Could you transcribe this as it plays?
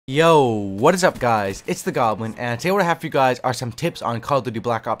Yo, what is up guys? It's the Goblin, and today what I have for you guys are some tips on Call of Duty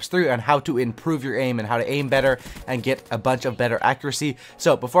Black Ops 3 on how to improve your aim and how to aim better and get a bunch of better accuracy.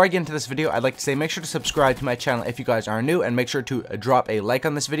 So before I get into this video, I'd like to say make sure to subscribe to my channel if you guys are new, and make sure to drop a like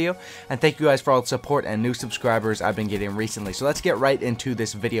on this video. And thank you guys for all the support and new subscribers I've been getting recently. So let's get right into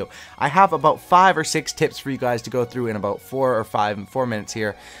this video. I have about 5 or 6 tips for you guys to go through in about 4 minutes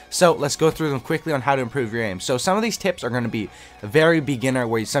here. So let's go through them quickly on how to improve your aim. So some of these tips are going to be very beginner,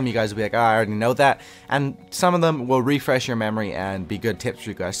 where some of you guys will be like, oh, I already know that, and some of them will refresh your memory and be good tips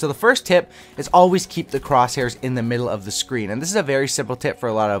for you guys. So the first tip is always keep the crosshairs in the middle of the screen, and this is a very simple tip for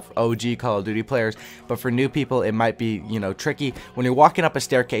a lot of OG Call of Duty players, but for new people it might be, tricky. When you're walking up a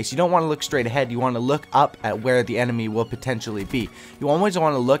staircase, you don't want to look straight ahead, you want to look up at where the enemy will potentially be. You always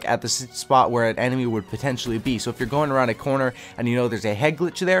want to look at the spot where an enemy would potentially be. So if you're going around a corner and you know there's a head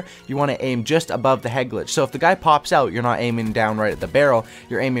glitch there, you want to aim just above the head glitch. So if the guy pops out, you're not aiming down right at the barrel,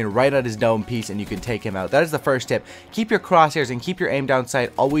 you're aiming right at his dome piece and you can take him out. That is the first tip. Keep your crosshairs and keep your aim down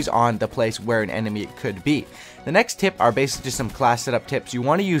sight always on the place where an enemy could be. The next tip are basically just some class setup tips. You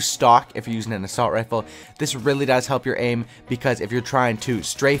want to use stock if you're using an assault rifle. This really does help your aim, because if you're trying to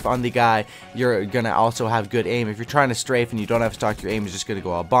strafe on the guy, you're going to also have good aim. If you're trying to strafe and you don't have stock, your aim is just going to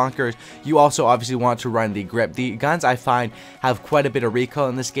go all bonkers. You also obviously want to run the grip. The guns I find have quite a bit of recoil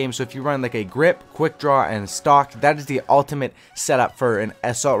in this game, so if you run like a grip, quick draw, and stock, that is the ultimate setup for an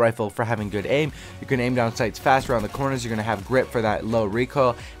assault rifle for having good aim. You can aim down sights fast around the corners, you're going to have grip for that low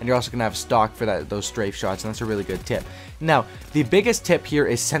recoil, and you're also going to have stock for those strafe shots, and that's a really good tip. Now, the biggest tip here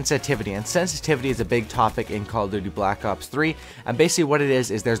is sensitivity, and sensitivity is a big topic in Call of Duty Black Ops 3, and basically what it is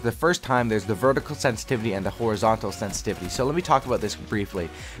there's the vertical sensitivity and the horizontal sensitivity. So let me talk about this briefly.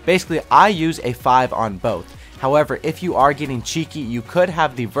 Basically, I use a 5 on both. However, if you are getting cheeky, you could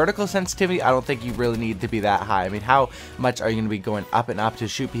have the vertical sensitivity. I don't think you really need to be that high. I mean, how much are you going to be going up and up to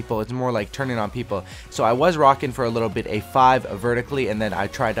shoot people? It's more like turning on people. So I was rocking for a little bit a 5 vertically, and then I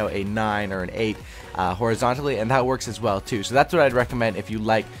tried out a 9 or an 8 horizontally, and that works as well too. So that's what I'd recommend if you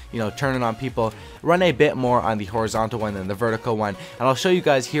like, turning on people. Run a bit more on the horizontal one than the vertical one, and I'll show you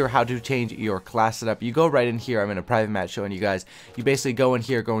guys here how to change your class setup. You go right in here. I'm in a private match showing you guys. You basically go in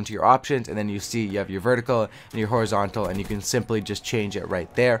here, go into your options, and then you see you have your vertical and your horizontal, and you can simply just change it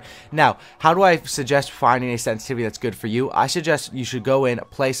right there. Now, how do I suggest finding a sensitivity that's good for you? I suggest you should go in,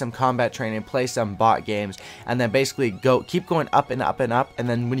 play some combat training, play some bot games, and then basically keep going up and up and up, and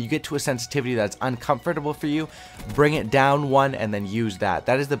then when you get to a sensitivity that's uncomfortable for you, bring it down one and then use that.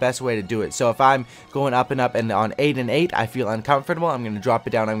 That is the best way to do it. So if I'm going up and up and on 8 and 8 I feel uncomfortable, I'm going to drop it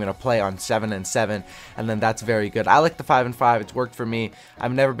down, I'm going to play on 7 and 7, and then that's very good. I like the 5 and 5, it's worked for me.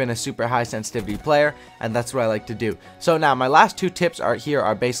 I've never been a super high sensitivity player, and that's what I like to do. So now my last 2 tips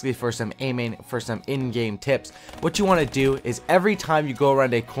are basically for some aiming, for some in-game tips. What you want to do is every time you go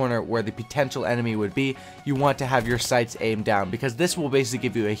around a corner where the potential enemy would be, you want to have your sights aimed down, because this will basically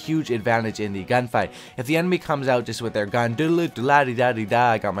give you a huge advantage in the gunfight. If the enemy comes out just with their gun,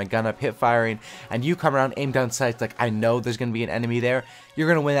 I got my gun up, hip firing, and you come around, aim down sights like I know there's going to be an enemy there, you're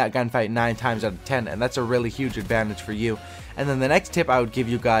going to win that gunfight 9 times out of 10, and that's a really huge advantage for you. And then the next tip I would give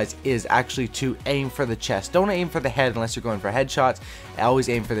you guys is actually to aim for the chest. Don't aim for the head unless you're going for headshots. Always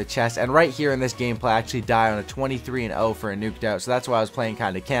aim for the chest. And right here in this gameplay, I actually die on a 23-0 for a nuked out, so that's why I was playing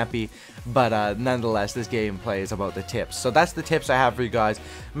kind of campy. But nonetheless, this gameplay is about the tips. So that's the tips I have for you guys.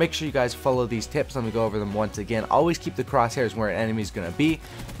 Make sure you guys follow these tips. Let me go over them once again. Always keep the crosshairs where an enemy is going to be.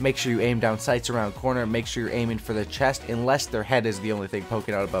 Make sure you aim down sights around corner. Make sure you're aiming for the chest, unless their head is the only thing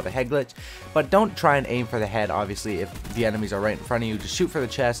poking out above a head glitch. But don't try and aim for the head, obviously, if the enemies are right in front of you. Just shoot for the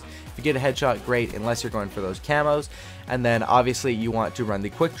chest. If you get a headshot, great, unless you're going for those camos. And then obviously you want to run the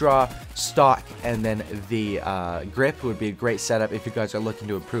quick draw, stock, and then the grip would be a great setup if you guys are looking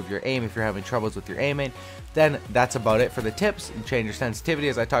to improve your aim. If you're having troubles with your aiming, then that's about it for the tips. And change your sensitivity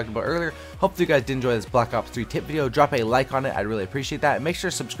as I talked about earlier. Hopefully you guys did enjoy this Black Ops 3 tip video. Drop a like on it, I'd really appreciate that. And make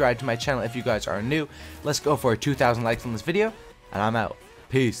sure to subscribe to my channel if you guys are new. Let's go for 2,000 likes on this video, and I'm out.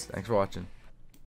 Peace. Thanks for watching.